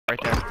Right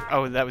there.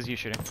 Oh, that was you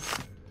shooting.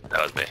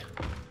 That was me.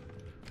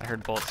 I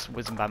heard bullets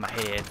whizzing by my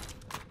head.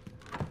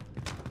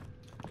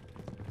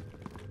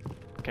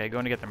 Okay,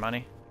 going to get their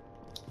money.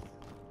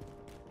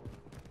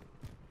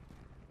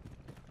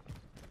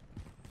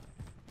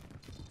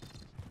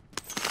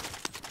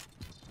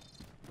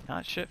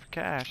 Not shit for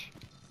cash.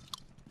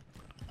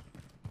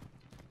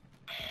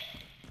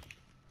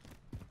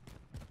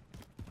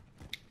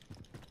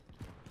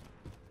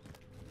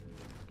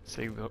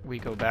 So we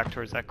go back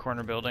towards that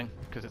corner building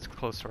because it's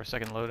close to our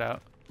second loadout.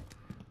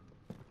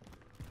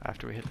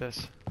 After we hit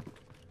this.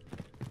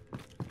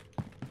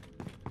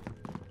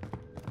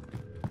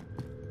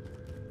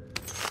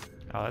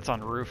 Oh, that's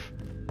on the roof.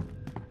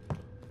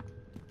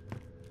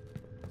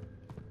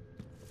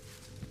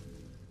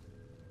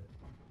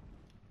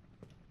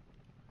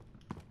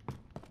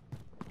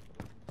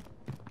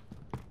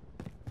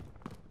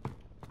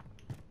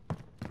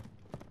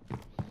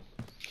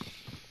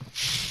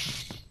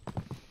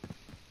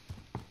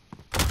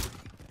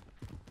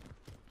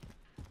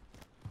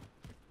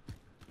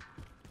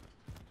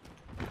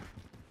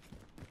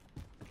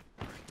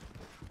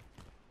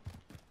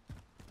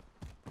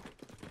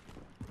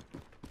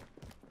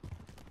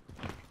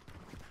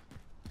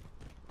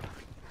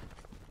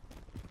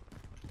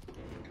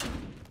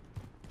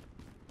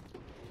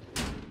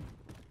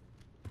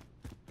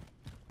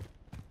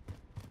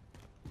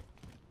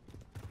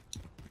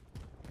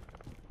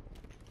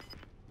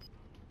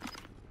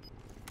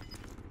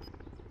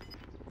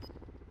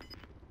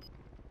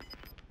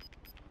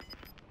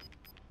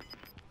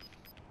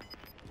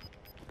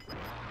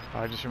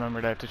 I just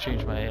remembered I have to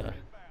change my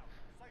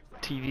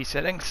TV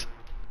settings.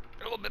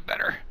 They're a little bit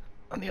better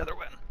on the other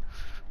one.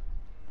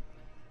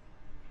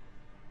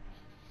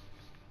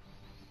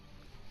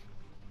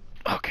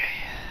 Okay,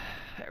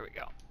 there we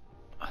go.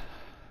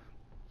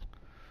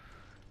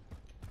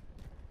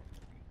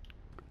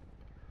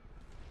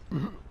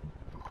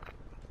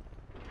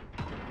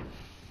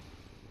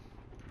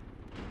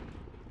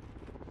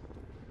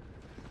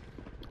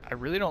 I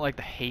really don't like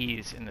the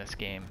haze in this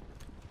game.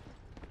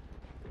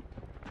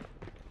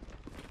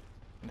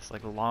 It's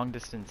like long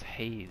distance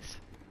haze.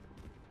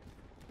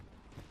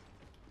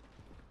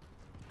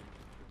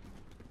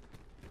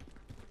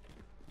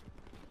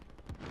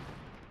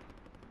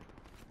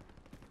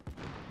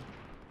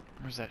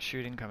 Where's that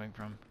shooting coming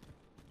from?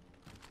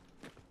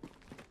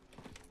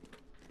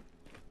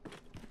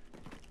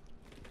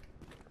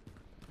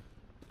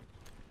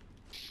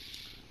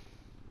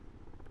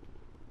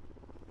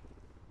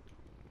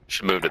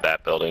 Should move to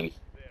that building.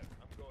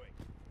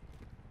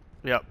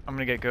 Yep, I'm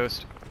gonna get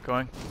Ghost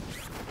going.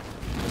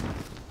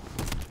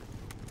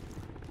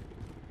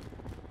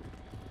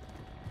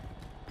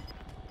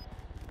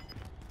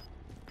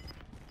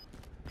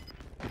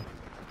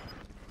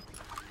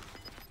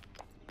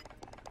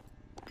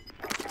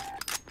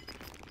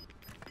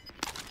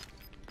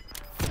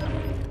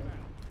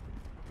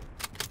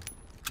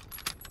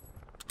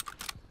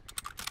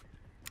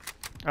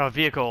 Oh,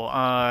 vehicle,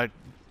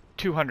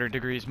 200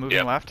 degrees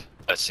moving left.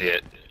 I see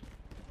it.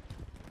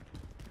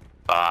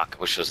 Fuck, I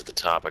wish it was at the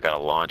top. I got a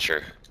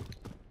launcher.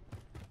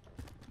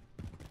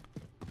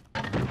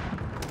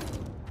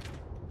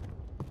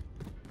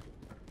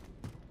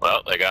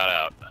 Well, they got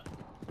out.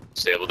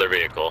 Disabled their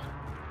vehicle.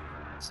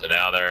 So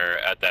now they're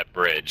at that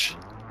bridge.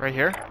 Right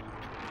here?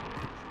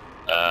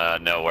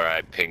 No, where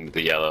I pinged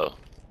the yellow.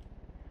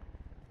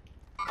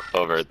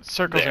 Over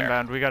Circle's there.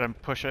 inbound, we gotta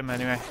push him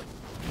anyway.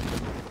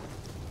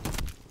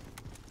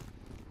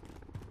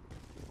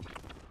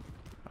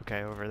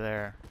 Okay, over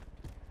there.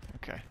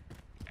 Okay.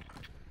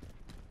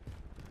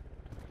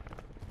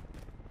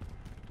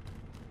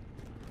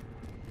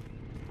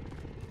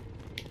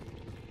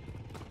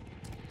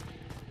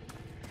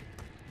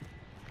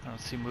 I don't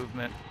see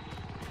movement.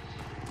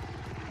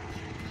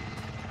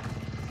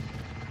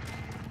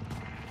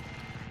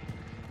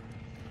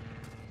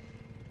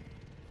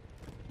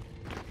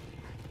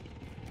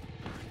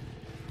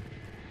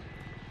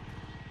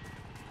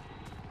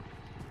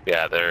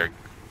 Yeah, they're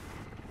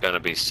gonna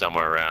be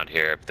somewhere around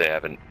here if they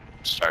haven't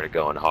started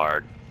going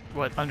hard.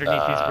 What,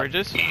 underneath these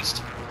bridges?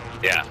 East.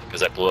 Yeah,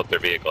 because I blew up their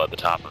vehicle at the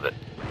top of it.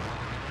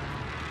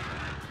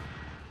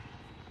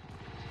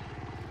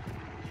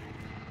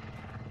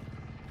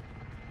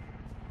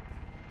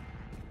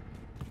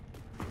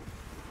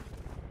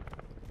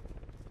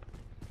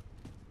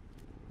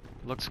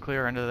 Looks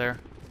clear under there.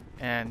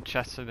 And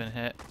chests have been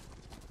hit.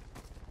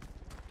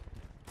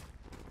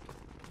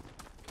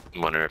 I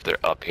wonder if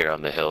they're up here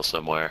on the hill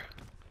somewhere.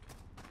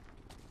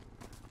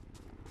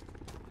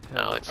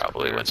 No, they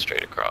probably went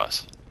straight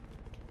across.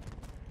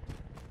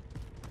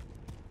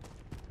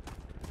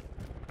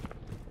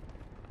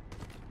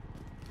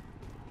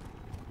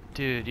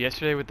 Dude,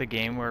 yesterday with the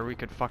game where we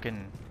could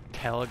fucking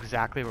tell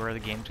exactly where the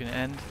game's gonna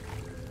end.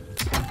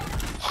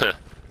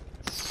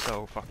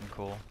 So fucking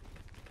cool.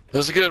 That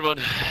was a good one.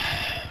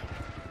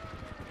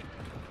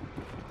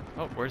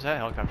 Oh, where's that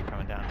helicopter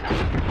coming down?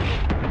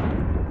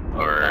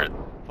 Or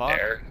Fuck.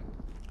 there.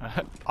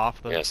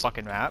 Off the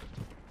fucking map.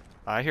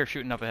 I hear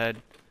shooting up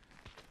ahead.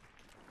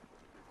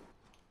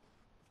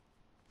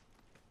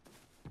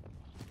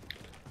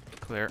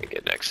 Clear.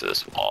 Get next to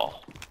this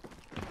wall.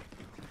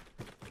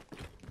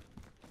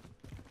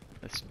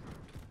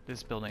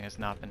 This building has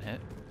not been hit.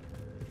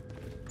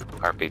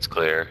 Heartbeat's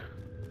clear.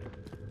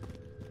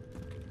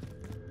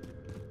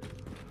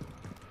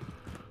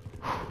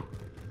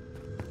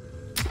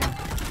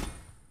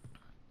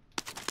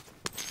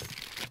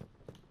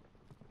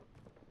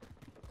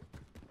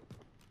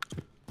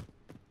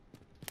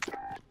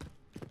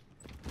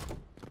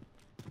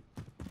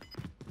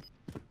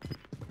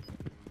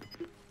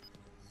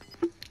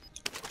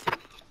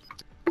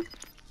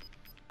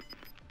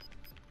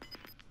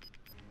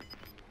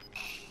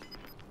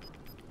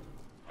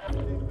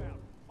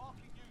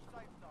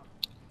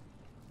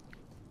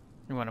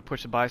 You want to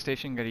push the buy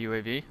station, get a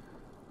UAV?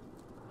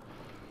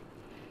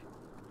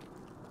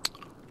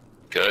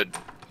 Good.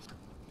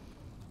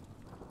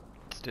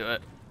 Let's do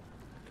it.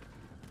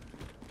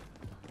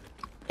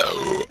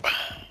 Oh.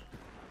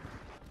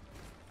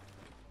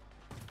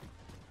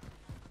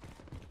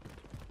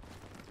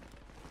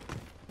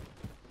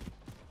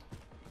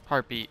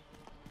 Heartbeat.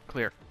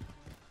 Clear.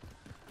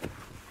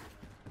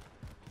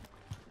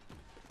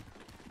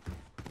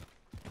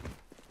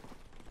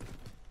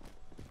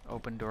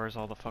 Open doors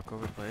all the fuck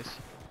over the place.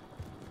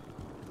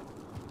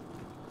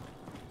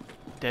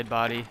 Dead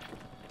body.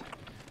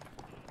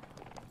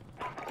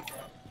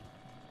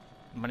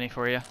 Money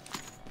for you.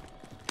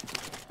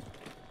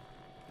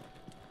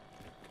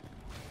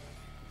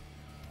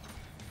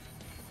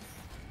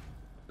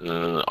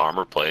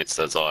 Armor plates,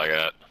 that's all I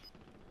got.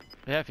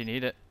 Yeah, if you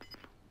need it.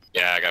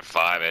 Yeah, I got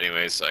 5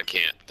 anyways, so I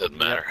can't. Doesn't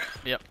matter.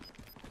 Yep.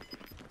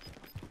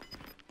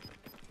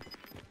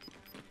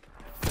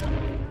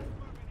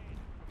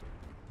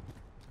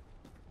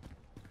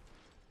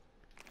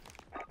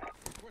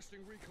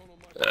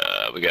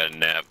 We got a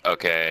nap.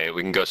 Okay,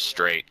 we can go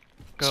straight.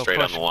 Go, straight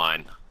push. on the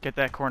line. Get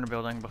that corner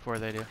building before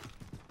they do.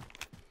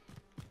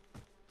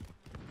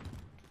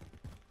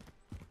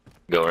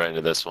 Go right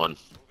into this one.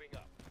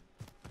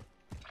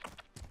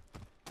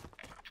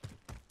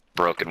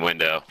 Broken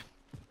window.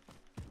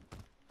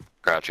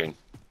 Crouching.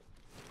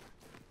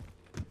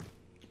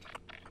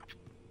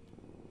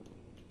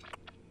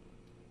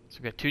 So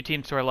we got 2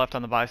 teams to our left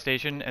on the buy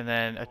station, and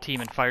then a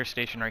team in fire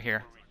station right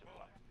here.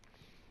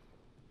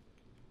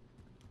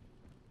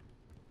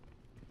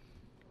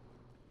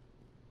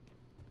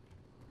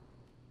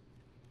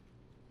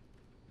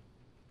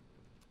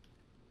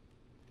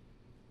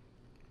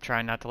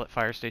 Trying not to let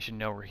fire station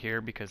know we're here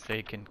because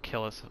they can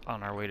kill us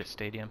on our way to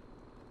stadium.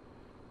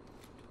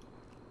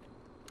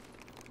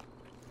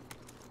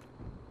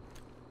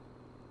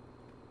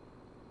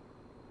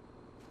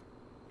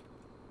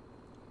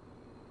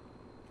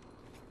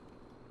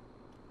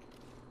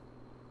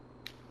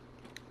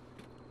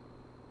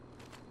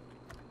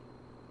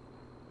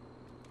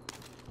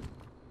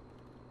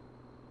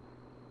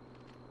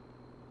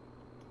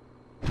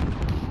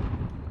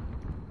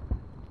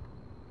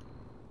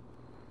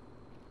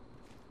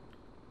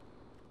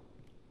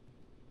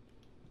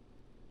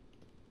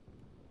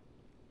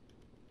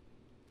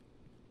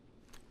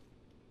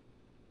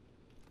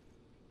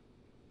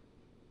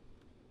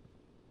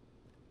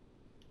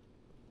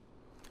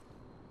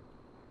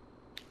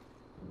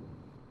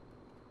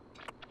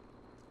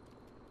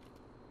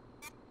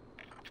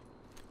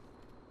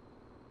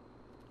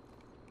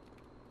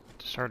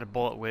 Just heard a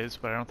bullet whiz,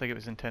 but I don't think it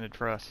was intended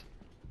for us.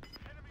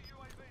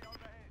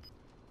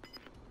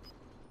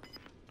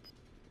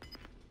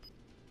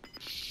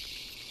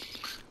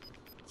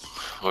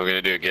 What are we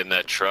gonna do? Get in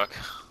that truck?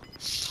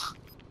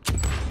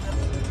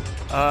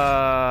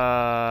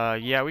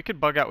 Yeah, we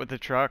could bug out with the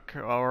truck,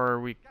 or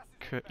we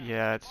could,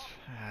 yeah, it's...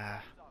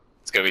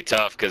 It's gonna be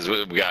tough because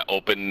we got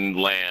open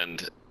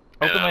land.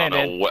 Open and I land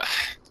don't know and what.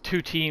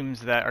 2 teams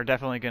that are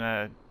definitely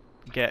gonna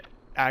get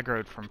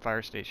aggroed from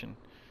fire station.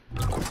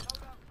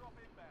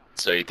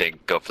 So you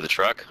think go for the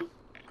truck?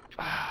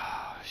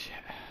 Oh, shit.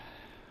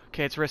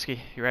 Okay, it's risky.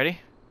 You ready?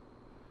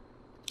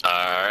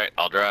 Alright,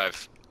 I'll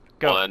drive.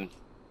 Go. 1,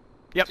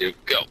 Yep. 2,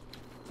 go.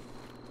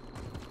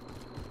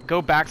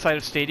 Go backside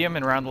of stadium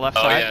and around the left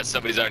Oh side. yeah,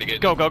 somebody's already getting...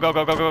 Go, go, go,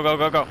 go, go, go, go,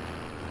 go, go.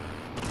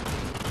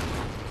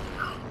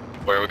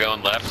 Where are we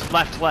going? Left?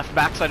 Left, left,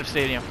 backside of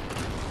stadium.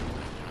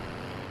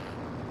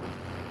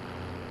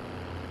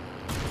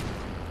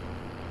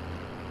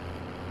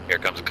 Here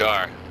comes a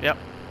car. Yep.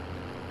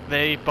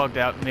 They bugged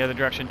out in the other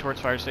direction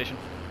towards fire station.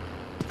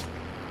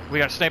 We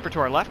got a sniper to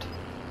our left.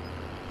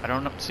 I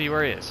don't see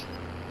where he is.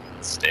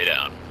 Stay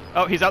down.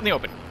 Oh, he's out in the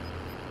open.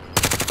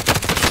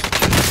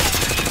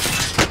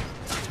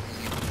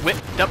 Whip,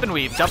 dump and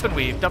weave, dump and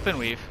weave, dump and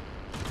weave.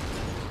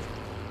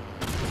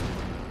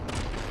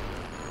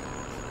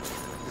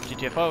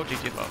 GTFO,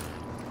 GTFO.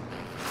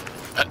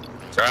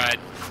 Tried.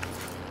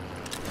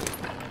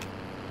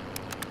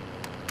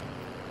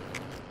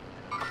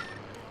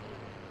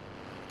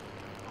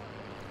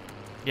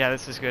 Yeah,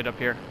 this is good up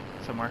here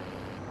somewhere.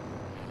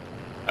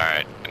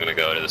 Alright, I'm gonna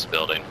go to this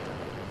building.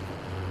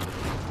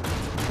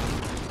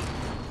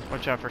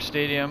 Watch out for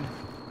stadium.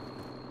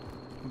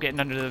 I'm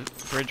getting under the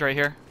bridge right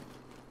here.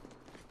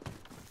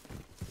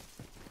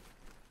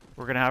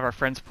 We're gonna have our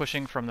friends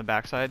pushing from the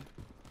backside.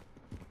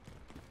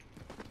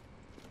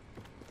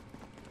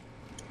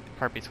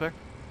 Heartbeat's clear.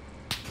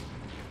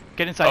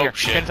 Get inside here.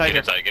 Shit. Get inside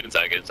here. Get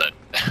inside, get inside.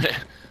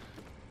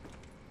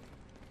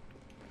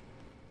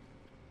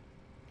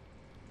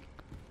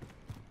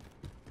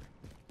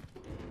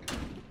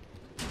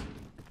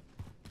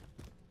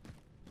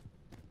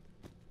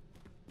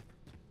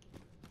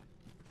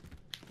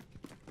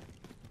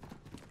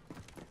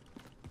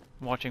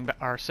 I'm watching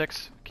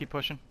R6. Keep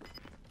pushing.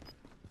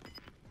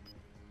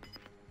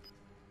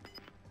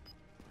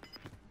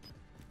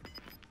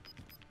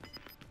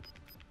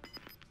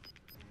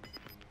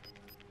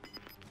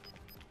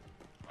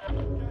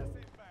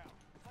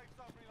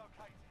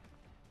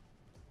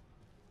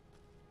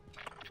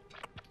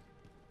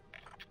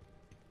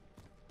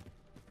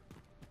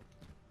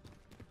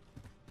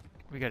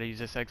 We gotta use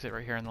this exit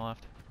right here on the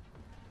left.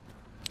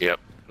 Yep.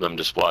 Let me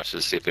just watch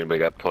to see if anybody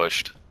got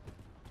pushed.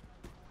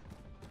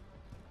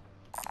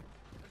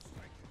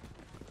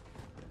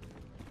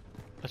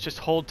 Let's just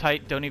hold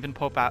tight, don't even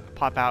pop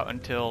out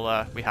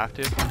until we have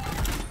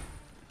to.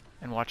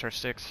 And watch our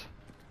six.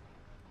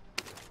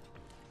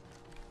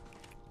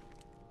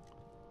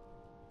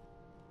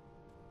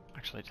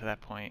 Actually, to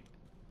that point,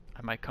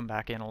 I might come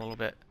back in a little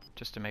bit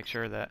just to make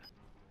sure that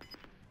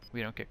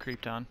we don't get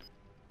creeped on.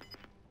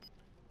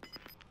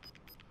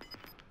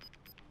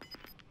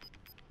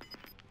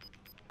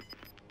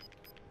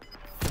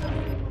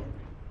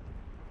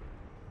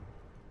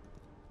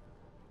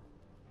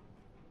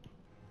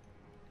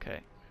 Okay,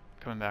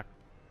 coming back.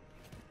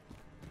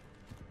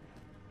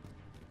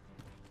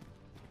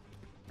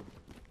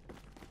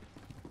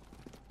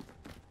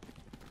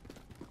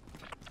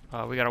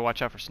 We gotta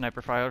watch out for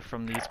sniper fire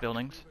from these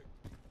buildings.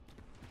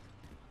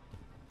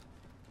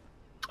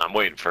 I'm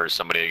waiting for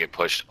somebody to get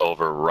pushed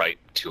over right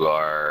to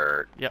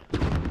our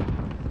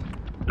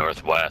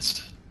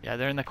northwest. Yeah,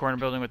 they're in the corner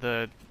building with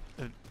the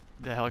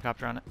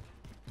helicopter on it.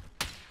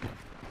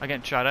 I'm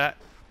getting shot at.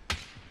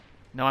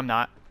 No, I'm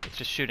not. It's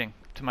just shooting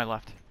to my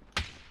left.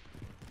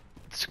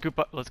 Scoop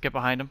up. Let's get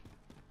behind him.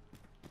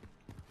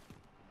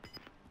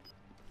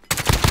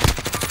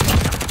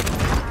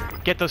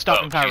 Get those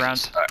stopping power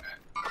rounds. Right.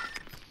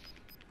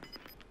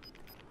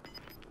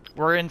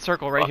 We're in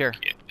circle right here.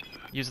 Yeah.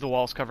 Use the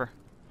walls cover.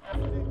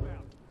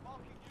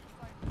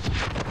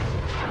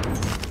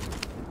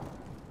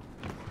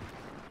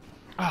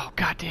 Oh,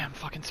 goddamn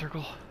fucking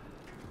circle.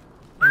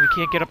 And we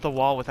can't get up the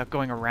wall without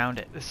going around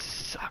it. This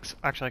sucks.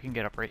 Actually, I can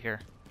get up right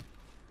here.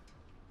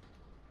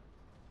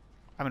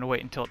 I'm gonna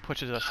wait until it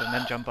pushes us and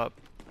then jump up.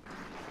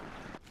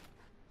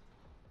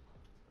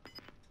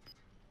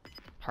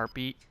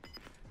 Heartbeat.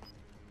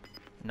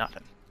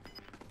 Nothing.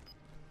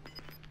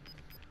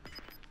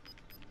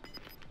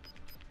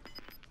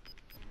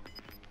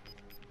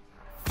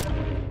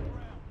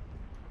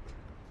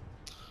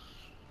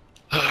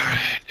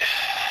 Alright.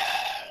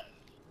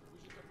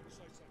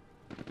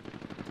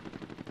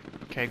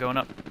 Okay, going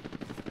up.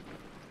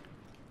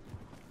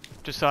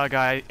 Just saw a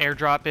guy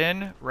airdrop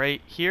in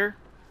right here.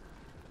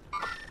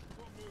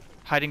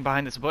 Hiding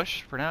behind this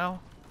bush for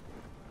now.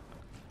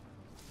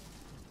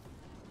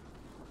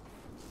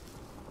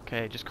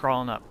 Okay, just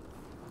crawling up.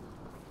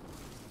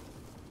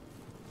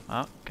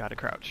 Oh, gotta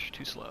crouch.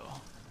 Too slow.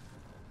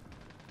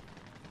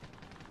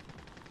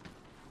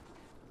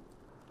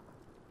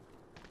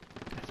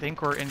 I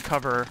think we're in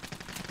cover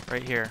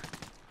right here.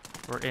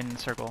 We're in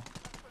circle.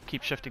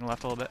 Keep shifting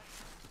left a little bit.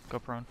 Go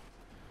prone.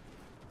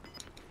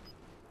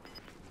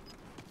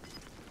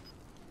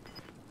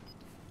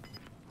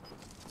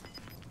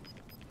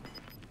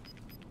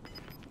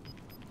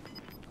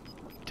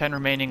 Ten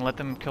remaining. Let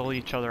them kill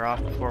each other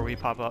off before we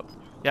pop up.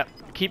 Yep.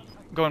 Keep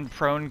going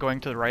prone,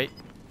 going to the right.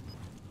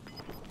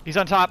 He's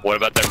on top. What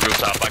about that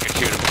rooftop? I can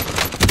shoot him.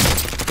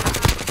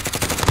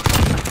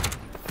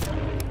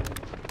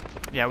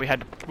 Yeah, we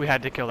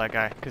had to kill that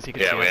guy because he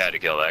could see Yeah, we us. had to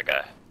kill that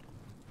guy.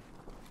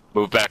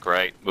 Move back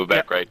right. Move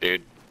back right,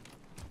 dude.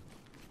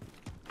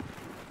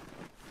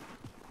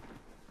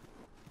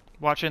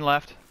 Watch in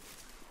left.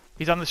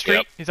 He's on the street.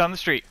 Yep. He's on the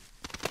street.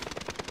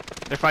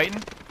 They're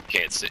fighting.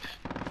 Can't see.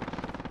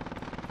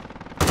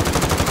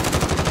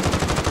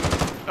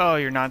 Oh,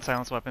 your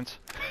non-silence weapons.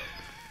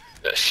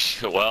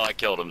 Well, I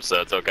killed him,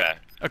 so it's okay.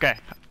 Okay.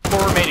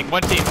 4 remaining.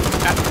 One team.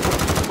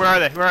 Where are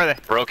they? Where are they?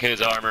 Broke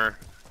his armor.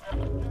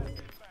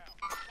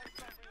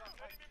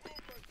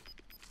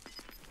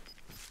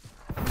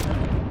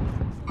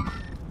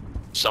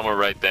 Somewhere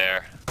right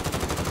there.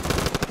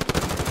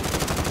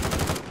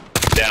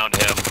 Downed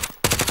him.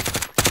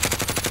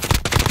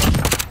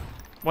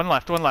 One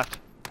left. One left.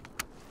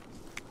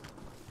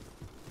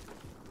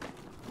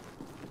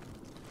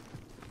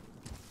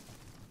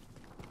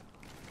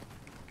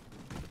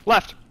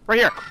 Left. Right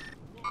here.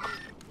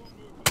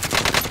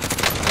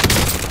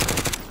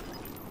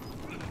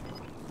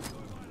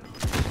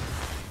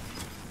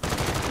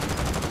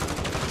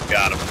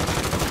 Got him.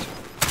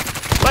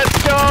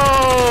 Let's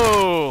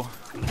go!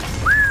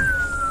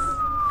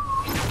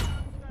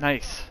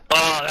 Nice.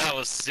 Oh, that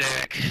was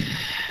sick.